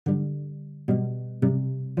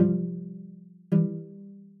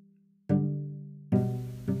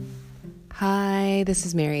Hi, this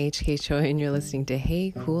is Mary H.K. Choi, and you're listening to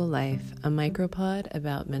Hey Cool Life, a micropod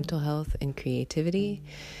about mental health and creativity.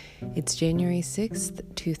 It's January 6th,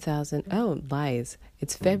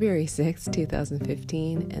 It's February 6th,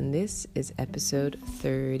 2015, and this is episode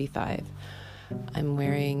 35. I'm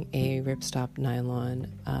wearing a ripstop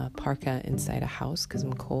nylon parka inside a house because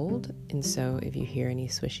I'm cold, and so if you hear any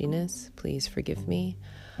swishiness, please forgive me.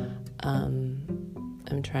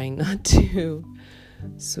 I'm trying not to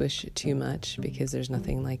swish too much because there's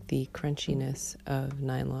nothing like the crunchiness of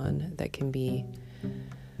nylon that can be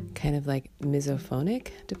kind of like misophonic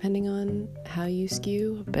depending on how you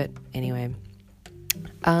skew. But anyway,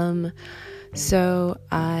 so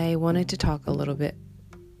I wanted to talk a little bit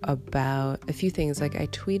about a few things. Like I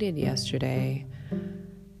tweeted yesterday,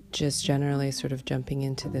 just generally sort of jumping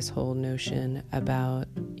into this whole notion about,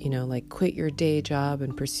 like quit your day job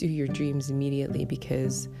and pursue your dreams immediately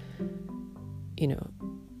because,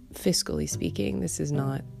 fiscally speaking, this is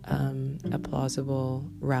not a plausible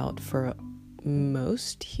route for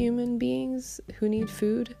most human beings who need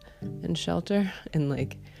food and shelter and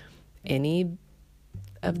like any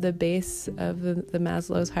of the base of the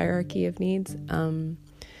Maslow's hierarchy of needs.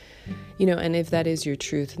 And if that is your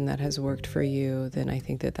truth and that has worked for you, then I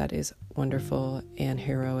think that is wonderful and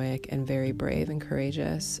heroic and very brave and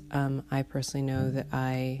courageous. I personally know that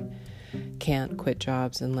I can't quit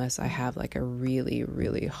jobs unless I have like a really,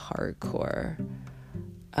 really hardcore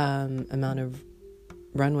amount of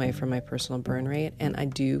runway for my personal burn rate. And I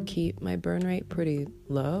do keep my burn rate pretty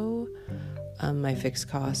low. My fixed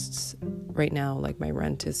costs right now, like my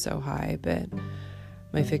rent is so high, but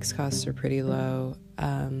my fixed costs are pretty low,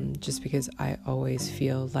 just because I always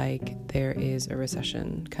feel like there is a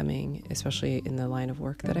recession coming, especially in the line of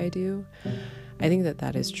work that I do. I think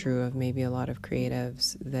that is true of maybe a lot of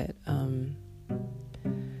creatives, that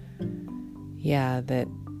that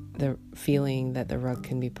the feeling that the rug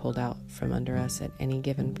can be pulled out from under us at any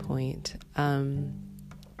given point.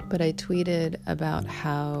 But I tweeted about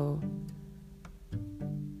how,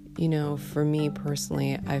 for me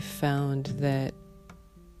personally, I've found that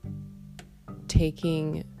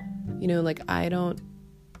taking, I don't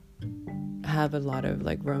have a lot of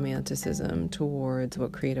like romanticism towards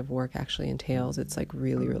what creative work actually entails. It's like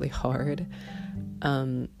really, really hard.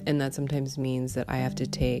 And that sometimes means that I have to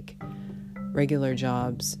take regular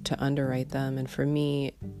jobs to underwrite them. And for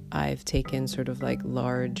me, I've taken sort of like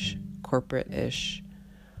large corporate-ish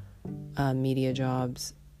media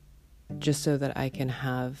jobs just so that I can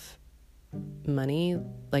have money,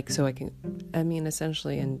 like so I can,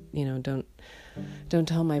 essentially, and don't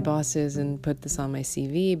tell my bosses and put this on my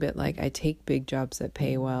CV, but like I take big jobs that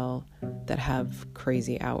pay well, that have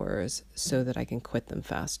crazy hours so that I can quit them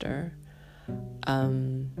faster.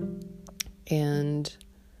 And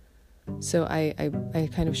so I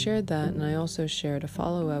kind of shared that, and I also shared a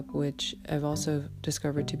follow-up, which I've also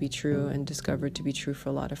discovered to be true for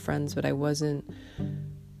a lot of friends, but I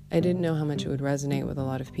didn't know how much it would resonate with a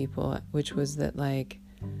lot of people, which was that like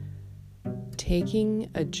taking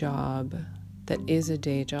a job that is a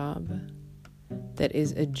day job, that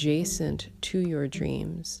is adjacent to your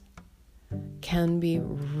dreams, can be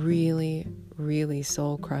really, really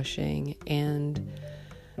soul-crushing. And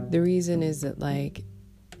the reason is that like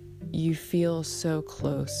you feel so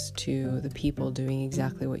close to the people doing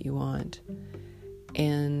exactly what you want,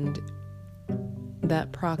 and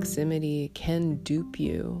that proximity can dupe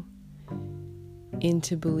you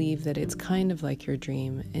into believe that it's kind of like your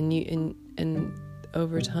dream, and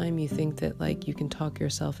over time you think that like you can talk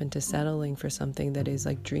yourself into settling for something that is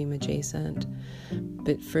like dream adjacent.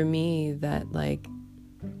 But for me, that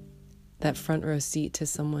front row seat to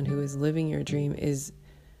someone who is living your dream is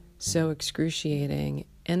so excruciating.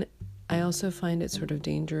 And I also find it sort of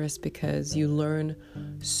dangerous because you learn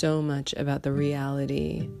so much about the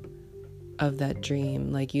reality of that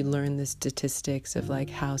dream. Like you learn the statistics of like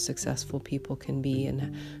how successful people can be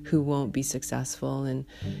and who won't be successful, and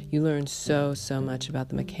you learn so much about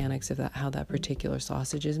the mechanics of that, how that particular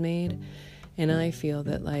sausage is made. And I feel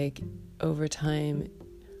that like over time,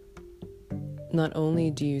 not only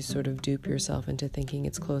do you sort of dupe yourself into thinking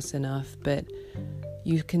it's close enough, but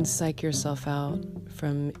you can psych yourself out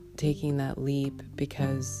from taking that leap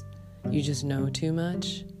because you just know too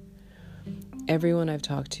much. Everyone I've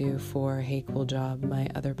talked to for Hey Cool Job, my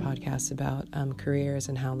other podcast about careers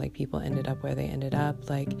and how like people ended up where they ended up,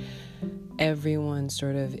 like everyone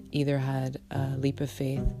sort of either had a leap of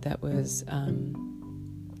faith that was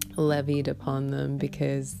levied upon them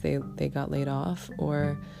because they got laid off,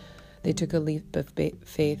 or they took a leap of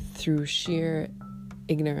faith through sheer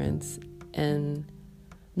ignorance and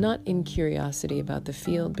not in curiosity about the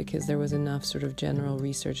field, because there was enough sort of general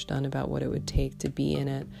research done about what it would take to be in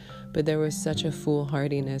it, but there was such a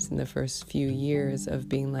foolhardiness in the first few years of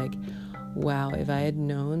being like, wow, if I had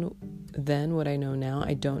known then what I know now,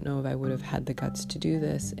 I don't know if I would have had the guts to do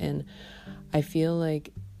this. And I feel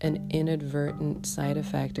like an inadvertent side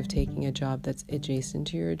effect of taking a job that's adjacent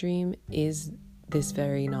to your dream is this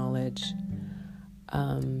very knowledge.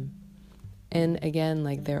 And again,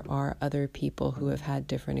 like, there are other people who have had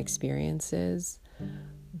different experiences,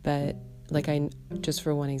 but like, just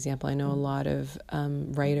for one example, I know a lot of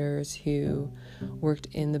writers who worked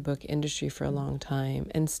in the book industry for a long time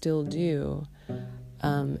and still do,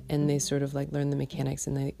 and they sort of like learned the mechanics,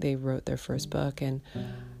 and they wrote their first book, and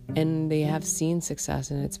they have seen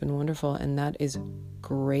success, and it's been wonderful, and that is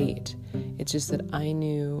great. It's just that I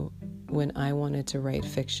knew when I wanted to write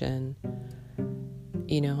fiction,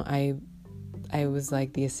 I was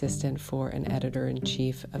like the assistant for an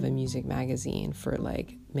editor-in-chief of a music magazine for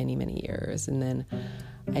like many, many years. And then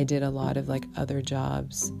I did a lot of like other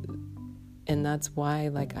jobs. And that's why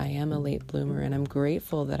like I am a late bloomer, and I'm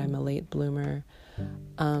grateful that I'm a late bloomer.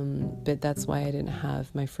 But that's why I didn't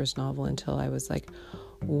have my first novel until I was like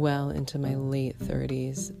well into my late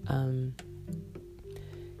 30s.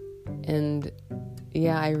 And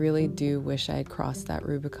yeah, I really do wish I had crossed that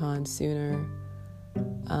Rubicon sooner.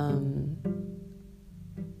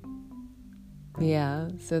 Yeah,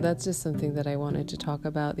 so that's just something that I wanted to talk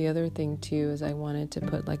about. The other thing too is I wanted to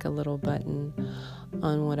put like a little button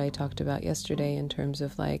on what I talked about yesterday in terms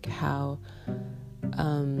of like how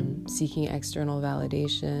seeking external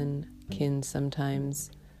validation can sometimes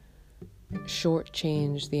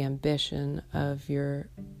shortchange the ambition of your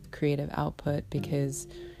creative output, because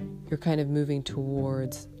you're kind of moving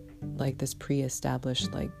towards like this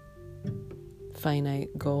pre-established like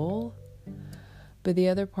finite goal. But the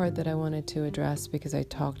other part that I wanted to address, because I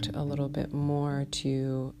talked a little bit more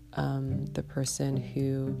to the person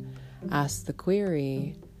who asked the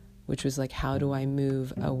query, which was like, how do I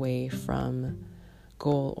move away from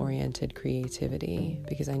goal-oriented creativity?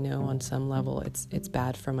 Because I know on some level it's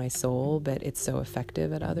bad for my soul, but it's so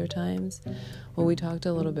effective at other times. Well, we talked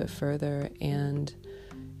a little bit further, and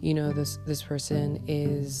this person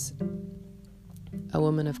is a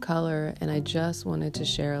woman of color, and I just wanted to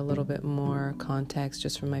share a little bit more context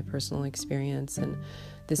just from my personal experience, and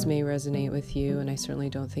this may resonate with you, and I certainly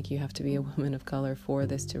don't think you have to be a woman of color for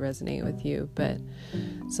this to resonate with you, but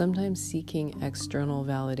sometimes seeking external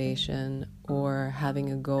validation or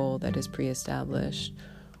having a goal that is pre-established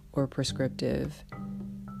or prescriptive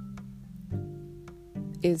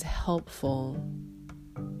is helpful,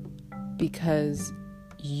 because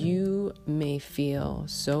you may feel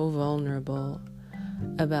so vulnerable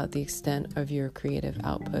about the extent of your creative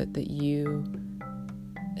output that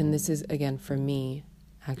and this is again for me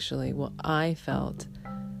actually, I felt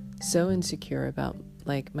so insecure about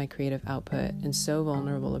like my creative output and so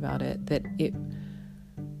vulnerable about it that it,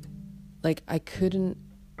 like, I couldn't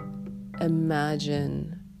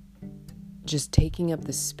imagine just taking up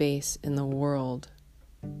the space in the world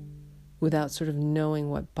without sort of knowing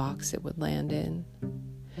what box it would land in.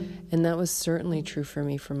 And that was certainly true for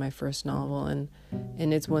me for my first novel. And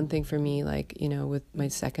it's one thing for me, like, with my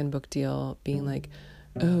second book deal being like,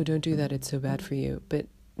 oh, don't do that, it's so bad for you. But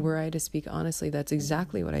were I to speak honestly, that's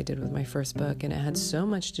exactly what I did with my first book. And it had so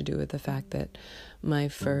much to do with the fact that my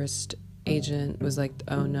first agent was like,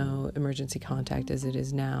 oh no, Emergency Contact as it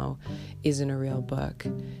is now isn't a real book.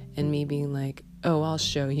 And me being like, oh, I'll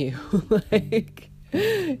show you. like,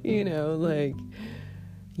 like,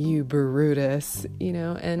 you Brutus,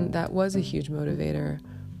 and that was a huge motivator.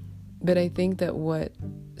 But I think that what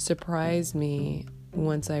surprised me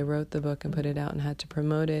once I wrote the book and put it out and had to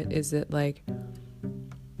promote it is that, like,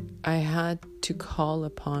 I had to call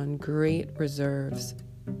upon great reserves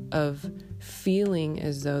of feeling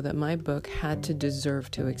as though that my book had to deserve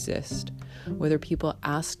to exist, whether people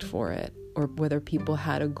asked for it or whether people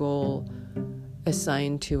had a goal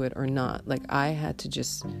assigned to it or not. Like, I had to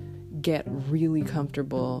just get really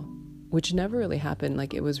comfortable, which never really happened.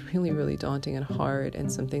 Like, it was really, really daunting and hard,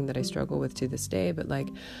 and something that I struggle with to this day. But like,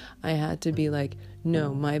 I had to be like,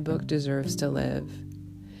 no, my book deserves to live,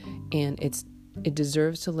 and it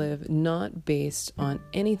deserves to live not based on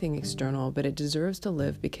anything external, but it deserves to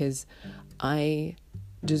live because I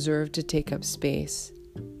deserve to take up space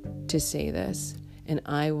to say this, and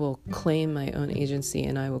I will claim my own agency,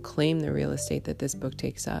 and I will claim the real estate that this book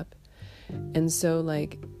takes up. And so,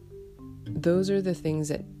 like, those are the things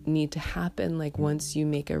that need to happen, like, once you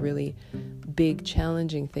make a really big,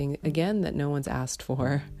 challenging thing, again, that no one's asked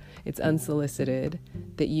for, it's unsolicited,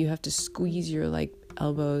 that you have to squeeze your, like,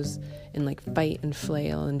 elbows and like fight and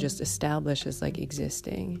flail and just establish as like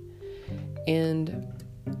existing. And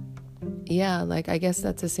yeah, like I guess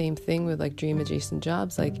that's the same thing with like dream adjacent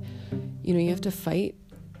jobs. Like, you know, you have to fight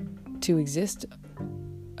to exist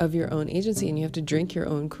of your own agency, and you have to drink your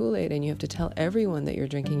own Kool-Aid, and you have to tell everyone that you're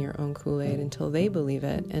drinking your own Kool-Aid until they believe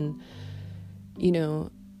it. And, you know,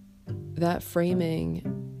 that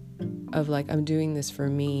framing of like, I'm doing this for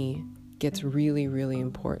me gets really, really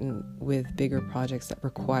important with bigger projects that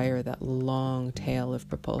require that long tail of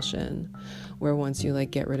propulsion, where once you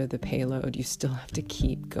like get rid of the payload, you still have to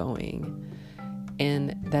keep going.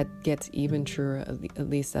 And that gets even truer, at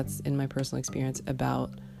least that's in my personal experience,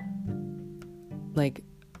 about like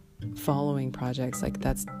following projects. Like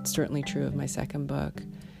that's certainly true of my second book,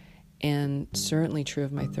 and certainly true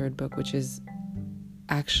of my third book, which is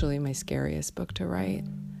actually my scariest book to write.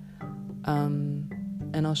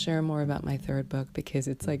 And I'll share more about my third book because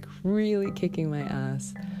it's like really kicking my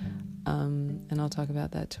ass. And I'll talk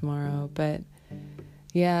about that tomorrow. But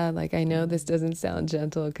yeah, like I know this doesn't sound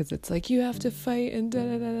gentle because it's like you have to fight and da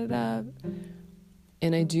da da da da.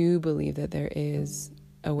 And I do believe that there is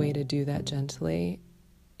a way to do that gently.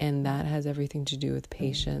 And that has everything to do with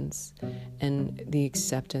patience and the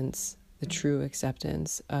acceptance, the true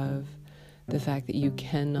acceptance of the fact that you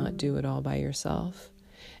cannot do it all by yourself.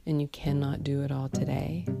 And you cannot do it all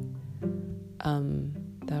today.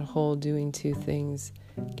 That whole doing two things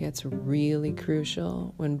gets really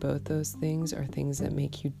crucial when both those things are things that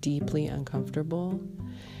make you deeply uncomfortable,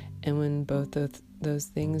 and when both of those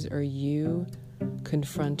things are you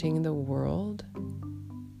confronting the world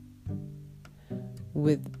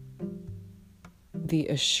with the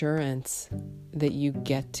assurance that you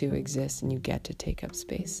get to exist and you get to take up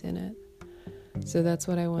space in it. So that's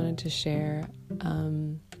what I wanted to share.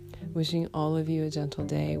 Wishing all of you a gentle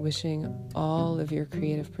day, wishing all of your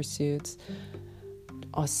creative pursuits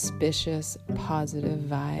auspicious, positive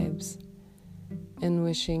vibes, and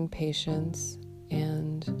wishing patience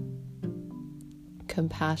and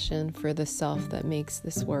compassion for the self that makes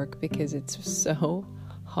this work, because it's so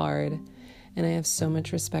hard. And I have so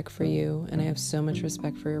much respect for you, and I have so much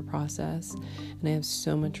respect for your process, and I have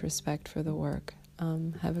so much respect for the work.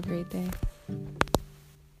 Have a great day.